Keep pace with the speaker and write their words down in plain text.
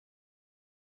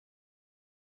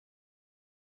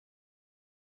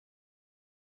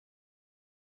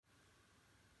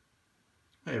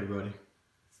Hey everybody,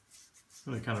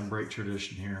 I'm going to kind of break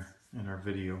tradition here in our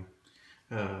video.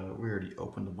 We already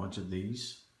opened a bunch of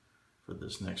these for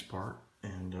this next part,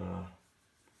 and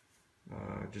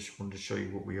just wanted to show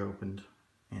you what we opened.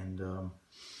 And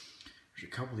there's a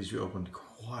couple of these we opened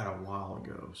quite a while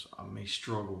ago, so I may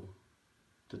struggle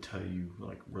to tell you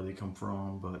like where they come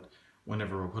from, but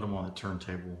whenever I put them on the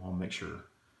turntable, I'll make sure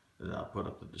that I put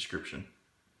up the description.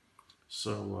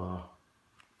 So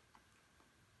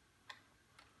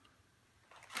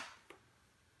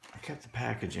I kept the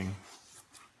packaging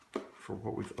for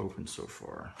what we've opened so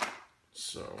far,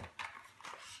 so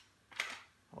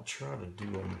I'll try to do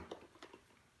them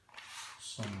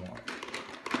somewhat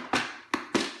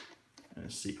in a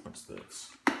sequence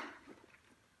that's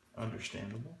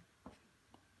understandable.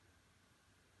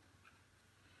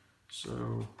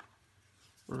 So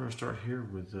we're going to start here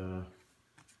with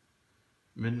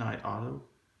Midnight Auto,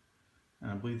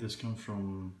 and I believe this comes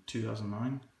from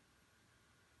 2009.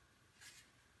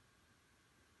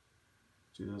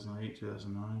 2008,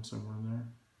 2009, somewhere in there.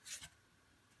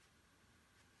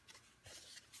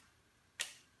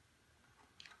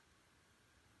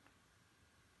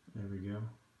 There we go.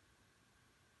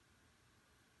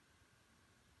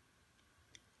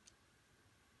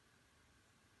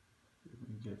 Let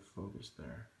me get focused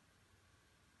there.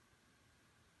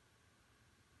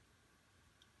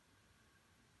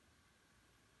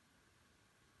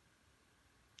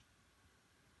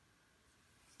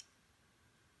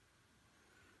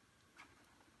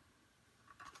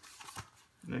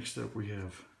 Next up we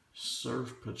have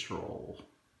Surf Patrol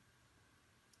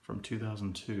from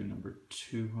 2002, number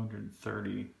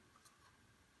 230.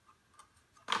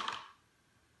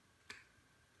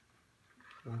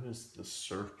 What is the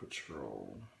Surf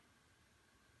Patrol?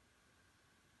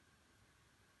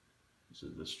 Is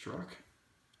it this truck?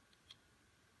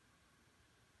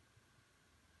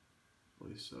 I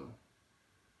believe so.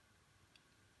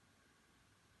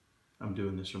 I'm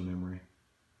doing this from memory.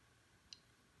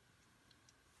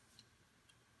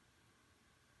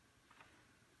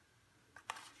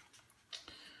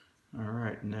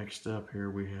 Alright, next up here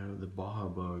we have the Baja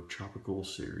Bug Tropical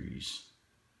Series.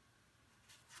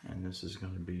 And this is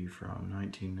going to be from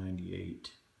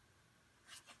 1998.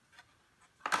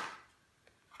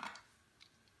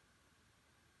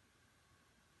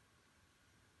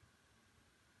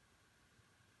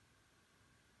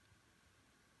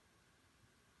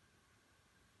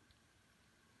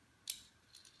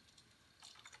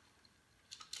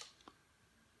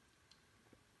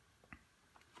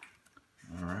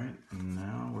 Alright, and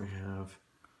now we have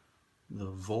the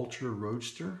Vulture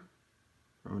Roadster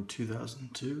from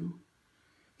 2002.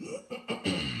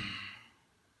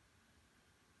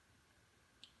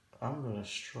 I'm going to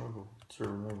struggle to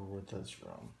remember what that's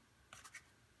from,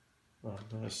 but I'm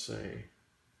going to say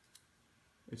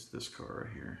it's this car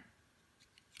right here.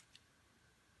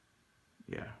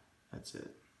 Yeah, that's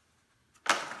it.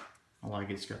 I like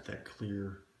it. It's got that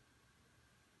clear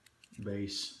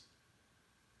base.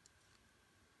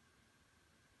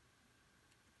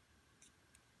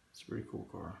 It's a pretty cool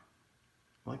car.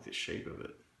 I like the shape of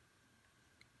it.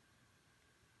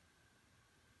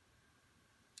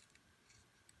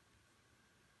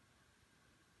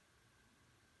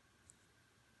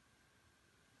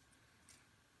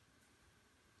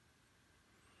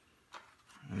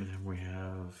 And then we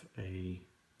have a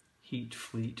Heat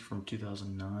Fleet from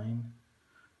 2009,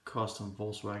 custom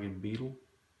Volkswagen Beetle.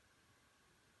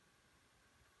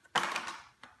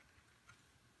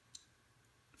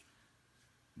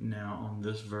 Now on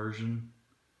this version,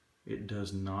 it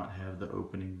does not have the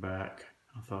opening back.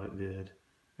 I thought it did,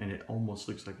 and it almost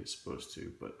looks like it's supposed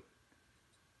to, but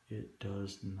it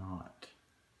does not.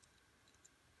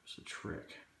 It's a trick.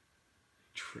 They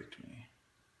tricked me.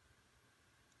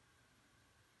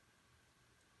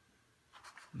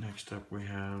 Next up we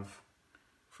have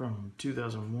from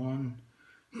 2001.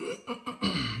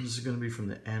 This is going to be from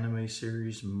the anime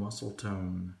series Muscle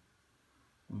Tone.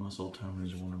 Muscle Tone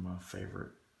is one of my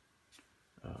favorite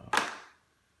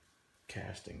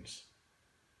castings.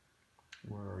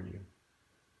 Where are you?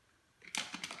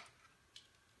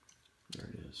 There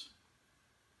it is.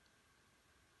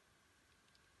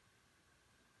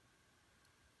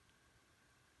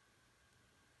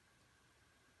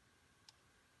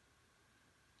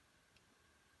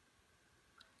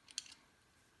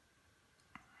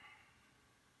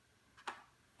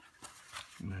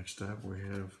 Next up we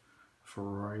have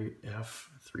Ferrari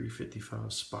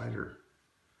F355 Spider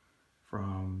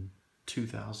from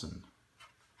 2000.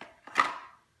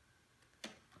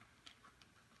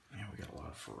 Man, we got a lot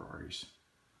of Ferraris.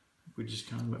 We just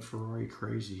kind of went Ferrari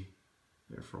crazy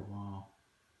there for a while.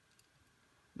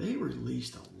 They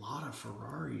released a lot of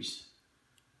Ferraris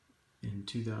in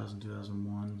 2000,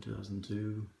 2001,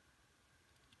 2002.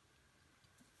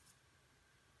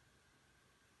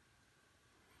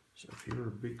 So if you're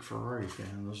a big Ferrari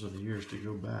fan, those are the years to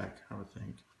go back, I would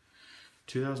think.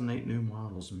 2008 new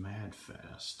models, Mad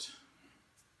Fast.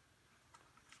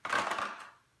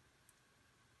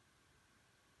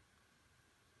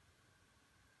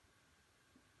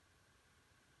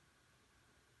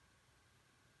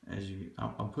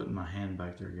 I'm putting my hand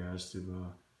back there, guys, to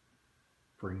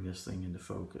bring this thing into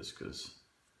focus because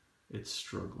it's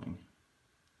struggling.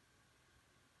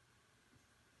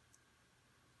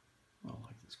 I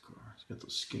like this car. It's got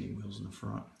those skinny wheels in the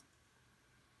front.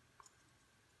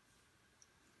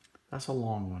 That's a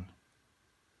long one.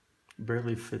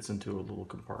 Barely fits into a little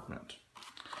compartment.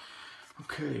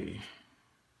 Okay,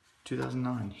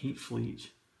 2009 Heat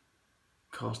Fleet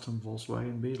custom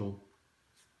Volkswagen Beetle.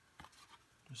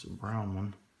 There's a brown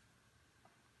one.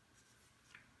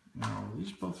 Now, are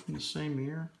these both from the same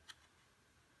year?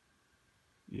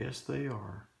 Yes, they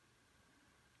are.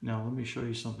 Now, let me show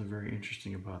you something very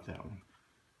interesting about that one.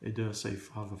 It does say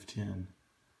 5 of 10.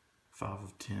 5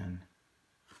 of 10.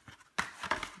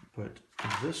 But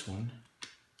this one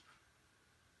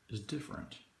is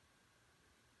different.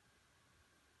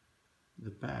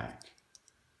 The back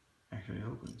actually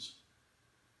opens.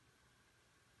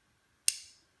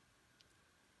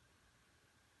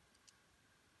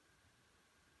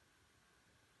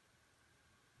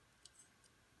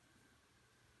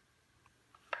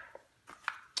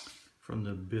 From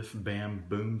the Biff Bam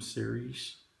Boom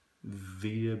series,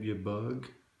 VW Bug.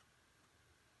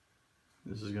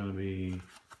 This is going to be,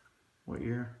 what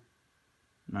year?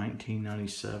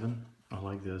 1997. I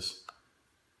like this.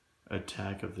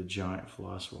 Attack of the Giant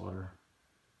Fly Swatter.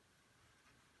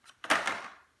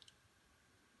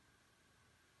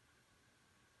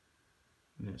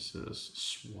 And it says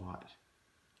SWAT.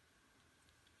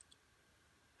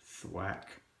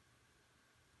 Thwack.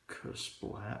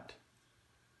 Kasplat.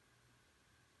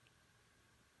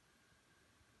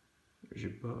 There's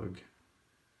your bug.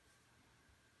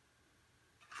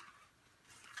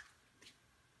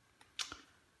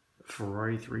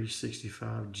 Ferrari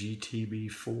 365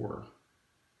 GTB4.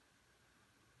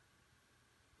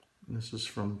 This is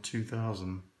from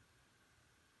 2000.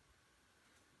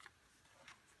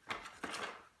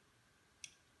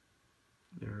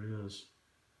 There it is.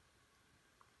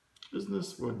 Isn't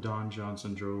this what Don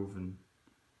Johnson drove in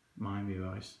Miami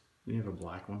Vice? Didn't he have a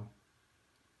black one?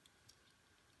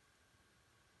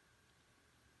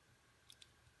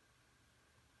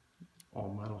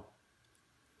 All metal.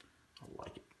 I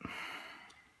like it.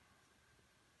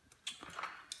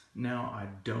 Now, I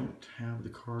don't have the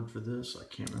card for this. I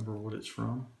can't remember what it's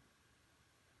from.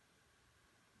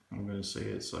 I'm going to say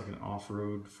it's like an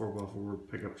off-road 4x4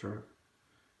 pickup truck.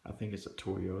 I think it's a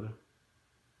Toyota.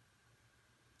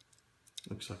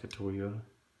 Looks like a Toyota.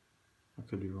 I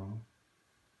could be wrong.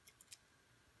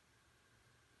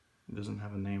 It doesn't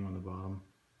have a name on the bottom.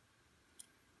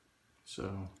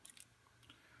 So,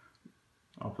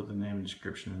 I'll put the name and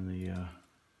description in the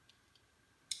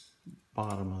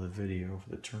bottom of the video for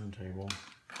the turntable.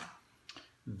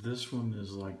 This one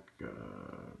is like,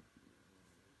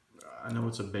 I know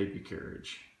it's a baby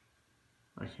carriage.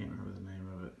 I can't remember the name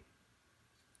of it.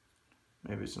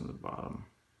 Maybe it's in the bottom.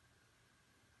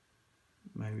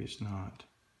 Maybe it's not.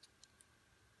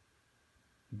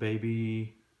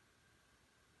 Baby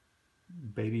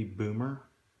Boomer.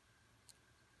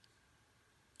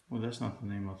 Well, that's not the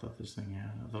name I thought this thing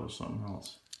had. I thought it was something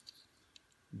else.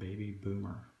 Baby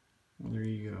Boomer. Well, there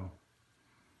you go.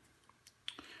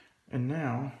 And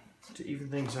now, to even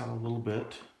things out a little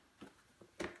bit,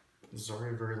 this is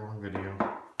already a very long video.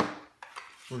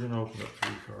 We're going to open up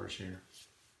 3 cars here.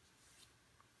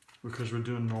 Because we're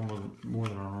doing more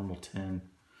than our normal 10.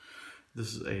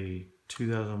 This is a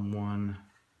 2001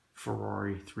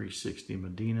 Ferrari 360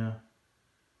 Medina.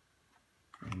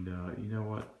 And you know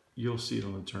what? You'll see it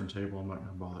on the turntable. I'm not going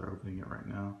to bother opening it right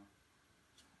now.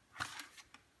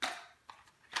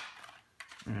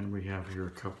 And we have here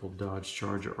a couple Dodge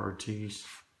Charger RTs.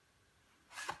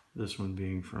 This one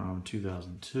being from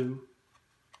 2002.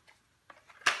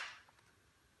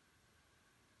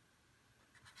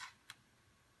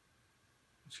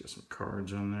 It's got some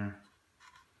cards on there.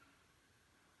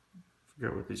 I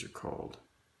forgot what these are called.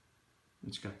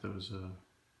 It's got those,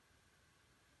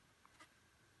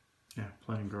 yeah,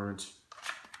 playing cards.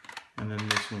 And then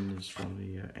this one is from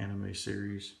the anime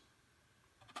series.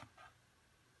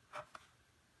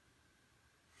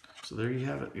 So there you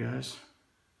have it, guys.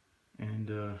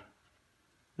 And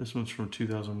this one's from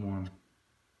 2001.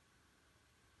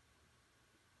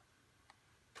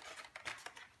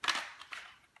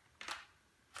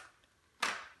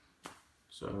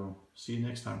 So see you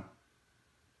next time.